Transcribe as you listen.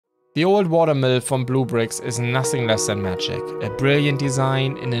The old watermill from BlueBrixx is nothing less than magic. A brilliant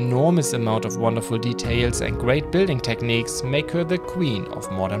design, an enormous amount of wonderful details and great building techniques make her the queen of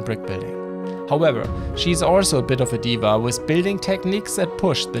modern brick building. However, she is also a bit of a diva with building techniques that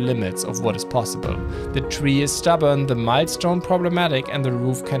push the limits of what is possible. The tree is stubborn, the milestone problematic and the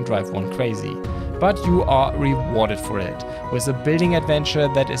roof can drive one crazy. But you are rewarded for it, with a building adventure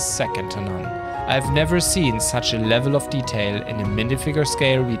that is second to none. I've never seen such a level of detail in a minifigure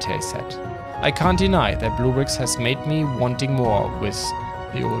scale retail set. I can't deny that BlueBrixx has made me wanting more with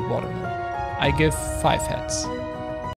the old watermill. I give 5 heads.